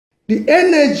The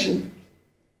energy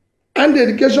and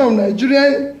dedication of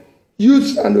Nigerian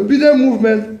youth and obedient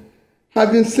movement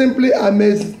have been simply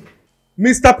amazing.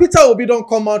 Mr. Peter Obi don't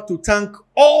come out to thank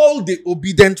all the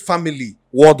Obidient family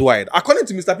worldwide. According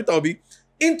to Mr. Peter Obi,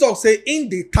 in talk say in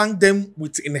they thank them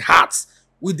with in hearts,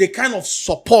 with the kind of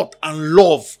support and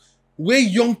love where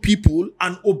young people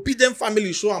and Obidient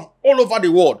family show them all over the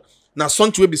world. Now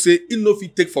something will be say in no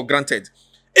fit take for granted.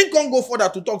 In can go further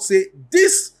to talk say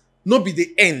this no be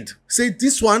the end. Say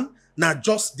this one now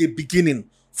just the beginning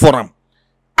for them.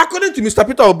 According to Mr.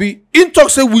 Peter Obi, in talk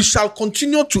say we shall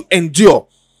continue to endure,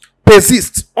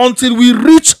 persist until we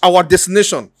reach our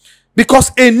destination,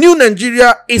 because a new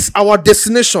Nigeria is our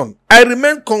destination. I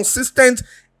remain consistent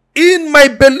in my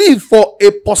belief for a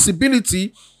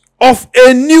possibility of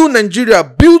a new Nigeria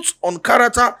built on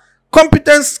character,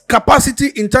 competence,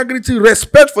 capacity, integrity,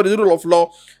 respect for the rule of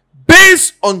law,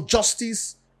 based on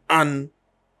justice and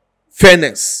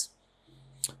fairness.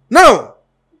 Now,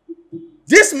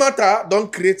 this matter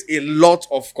don't create a lot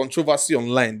of controversy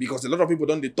online because a lot of people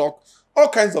don't they talk all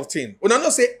kinds of things. When I know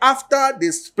say after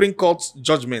the Supreme Court's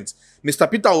judgment,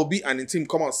 Mr. Peter Obi and the team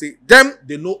come out and say them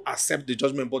they no accept the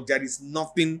judgment, but there is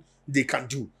nothing they can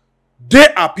do.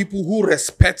 They are people who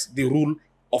respect the rule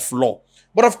of law.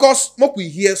 But of course, when we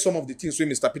hear some of the things when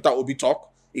Mr. Peter Obi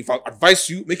talk, if I advise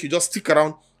you, make you just stick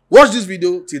around, watch this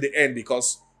video till the end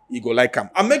because you go like them.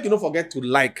 And make you not forget to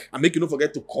like, and make you not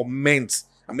forget to comment,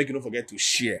 and make you not forget to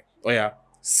share. Oh yeah,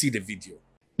 see the video.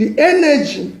 The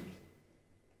energy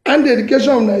and dedication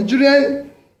of Nigerian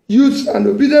youth and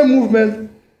obedient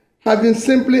movement have been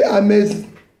simply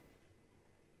amazing.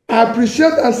 I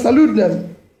appreciate and salute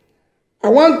them. I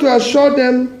want to assure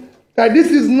them that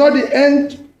this is not the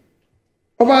end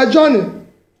of our journey,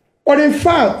 but in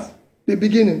fact, the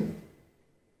beginning.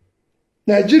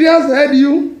 Nigerians heard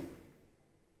you,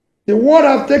 the world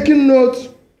have taken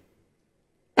note,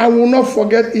 and will not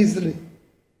forget easily.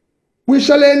 We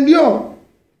shall endure,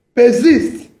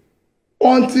 persist,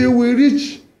 until we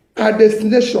reach our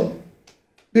destination,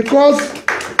 because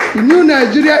the new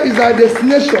Nigeria is our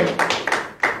destination.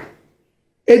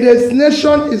 A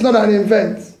destination is not an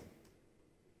event.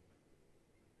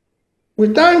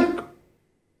 We thank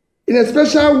in a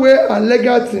special way our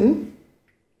legal team.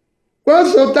 We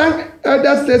also thank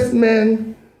elder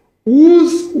statesmen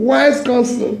whose wise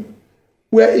counsel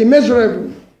were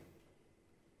immeasurable.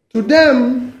 To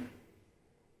them,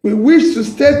 we wish to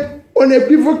state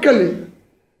unequivocally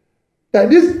that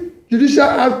this judicial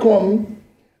outcome,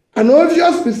 an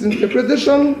obvious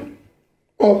misinterpretation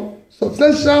of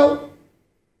substantial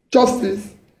justice,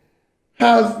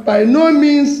 has by no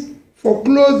means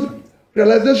foreclosed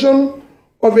realization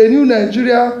of a new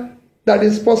Nigeria that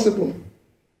is possible.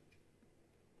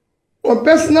 On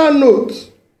personal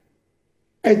note,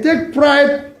 I take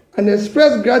pride and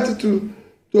express gratitude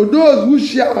to those who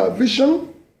share our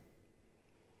vision,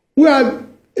 who have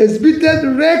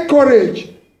exhibited rare courage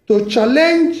to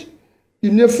challenge the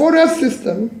nefarious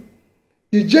system,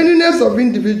 the genuineness of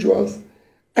individuals,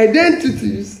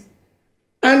 identities,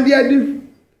 and their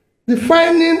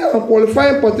defining and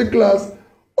qualifying particulars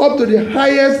up to the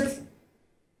highest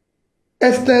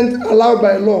extent allowed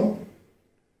by law.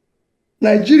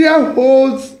 Nigeria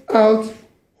holds out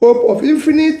hope of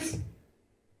infinite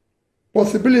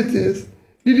possibilities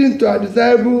leading to a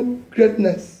desirable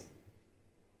greatness.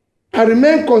 I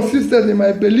remain consistent in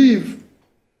my belief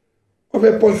of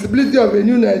a possibility of a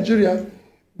new Nigeria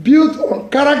built on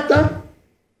character,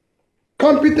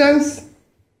 competence,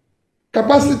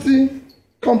 capacity,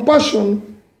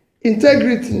 compassion,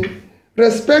 integrity,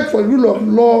 respect for the rule of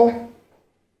law,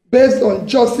 based on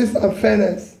justice and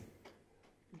fairness.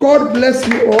 God bless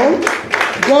you all.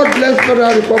 God bless the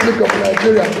Federal Republic of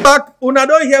Nigeria. But una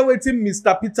don't hear waiting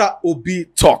Mr. Peter Obi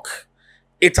talk.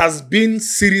 It has been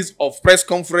series of press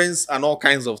conference and all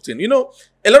kinds of things. You know,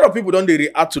 a lot of people don't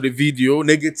react to the video,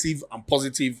 negative and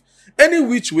positive. Any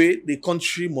which way, the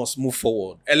country must move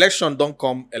forward. Election don't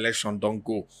come, election don't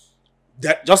go.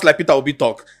 Just like Peter Obi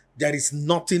talk, there is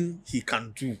nothing he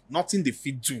can do, nothing they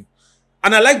fit do.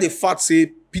 And I like the fact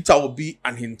say Peter Obi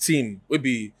and his team, will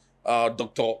be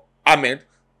Dr. Ahmed,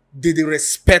 they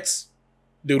respect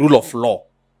the rule of law.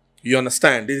 You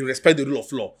understand? They respect the rule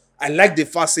of law. I like the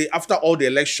fact say after all the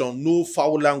election, no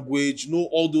foul language, no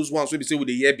all those ones we say with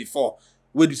the year before.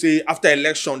 Where you say after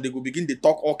election, they will begin to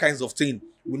talk all kinds of things.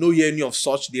 We don't hear any of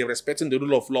such. They are respecting the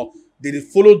rule of law. They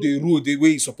follow the rule the way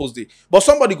it's supposed to. But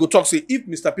somebody go talk, say, if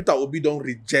Mr. Peter Obi don't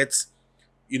reject,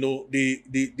 you know,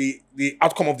 the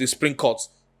outcome of the Supreme Court,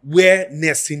 where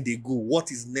next thing they go?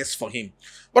 What is next for him?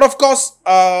 But of course,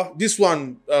 this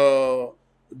one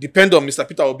depends on Mr.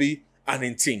 Peter Obi and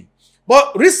his team.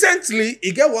 But recently,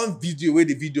 he get one video where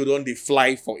the video don't they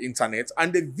fly for internet,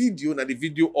 and the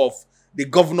video of the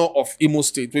governor of Imo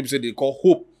State, where they call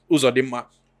Hope Uzodinma,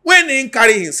 when he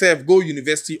carry himself go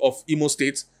University of Imo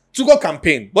State to go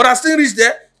campaign. But as they reach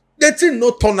there, the thing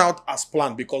no turn out as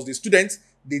planned because the students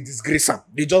they disgrace him.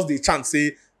 They chant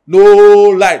say no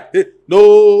light, no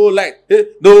light,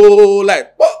 no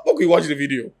light. But we watch the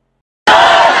video.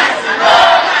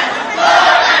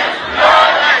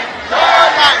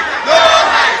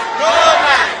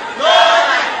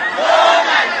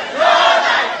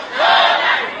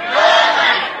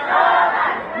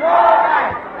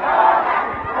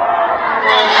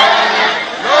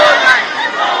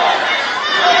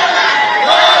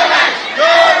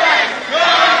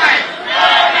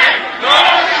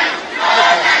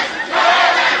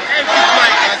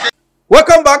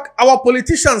 Welcome back. Our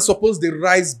politicians suppose they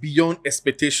rise beyond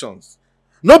expectations.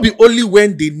 Not be only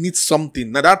when they need something.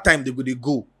 Now that time they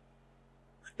go.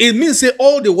 It means say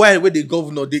all the while where the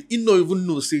governor, they don't even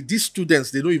know, say these students,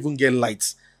 they don't even get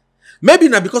lights. Maybe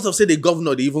now because of say the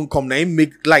governor, they even come now and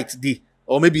make light day.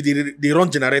 Or maybe they run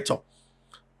generator.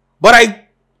 But I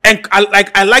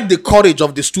like the courage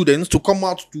of the students to come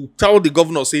out to tell the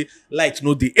governor, say, light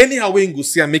no day. Anyhow, when you go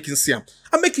see, I'm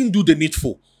making do the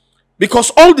needful.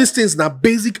 Because all these things are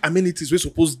basic amenities we're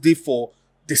supposed to do for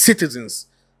the citizens.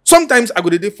 Sometimes I go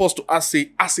to the first to ask,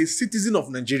 say, as a citizen of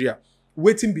Nigeria,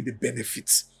 waiting be the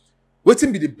benefits.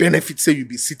 Waiting be the benefits, say you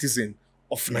be citizen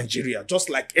of Nigeria. Just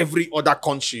like every other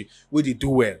country where they do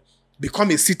well.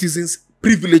 Become a citizen's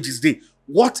privileges day.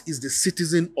 What is the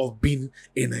citizen of being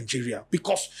in Nigeria?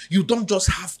 Because you don't just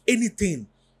have anything.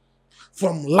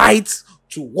 From lights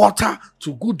to water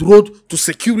to good road to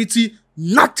security.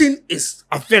 Nothing is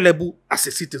available as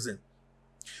a citizen.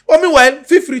 But meanwhile,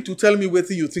 feel free to tell me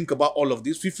whether you think about all of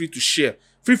this. Feel free to share.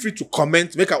 Feel free to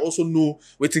comment. Make I also know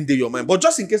what's in your mind. But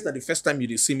just in case that the first time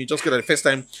you see me, just get that the first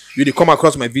time you come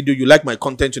across my video, you like my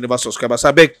content, you never subscribe. So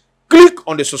I beg, click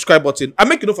on the subscribe button and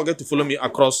make you don't forget to follow me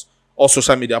across all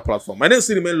social media platforms. My name is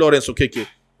Sirimen Lawrence Okeke.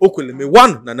 Okweleme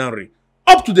one Nanari.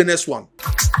 Up to the next one.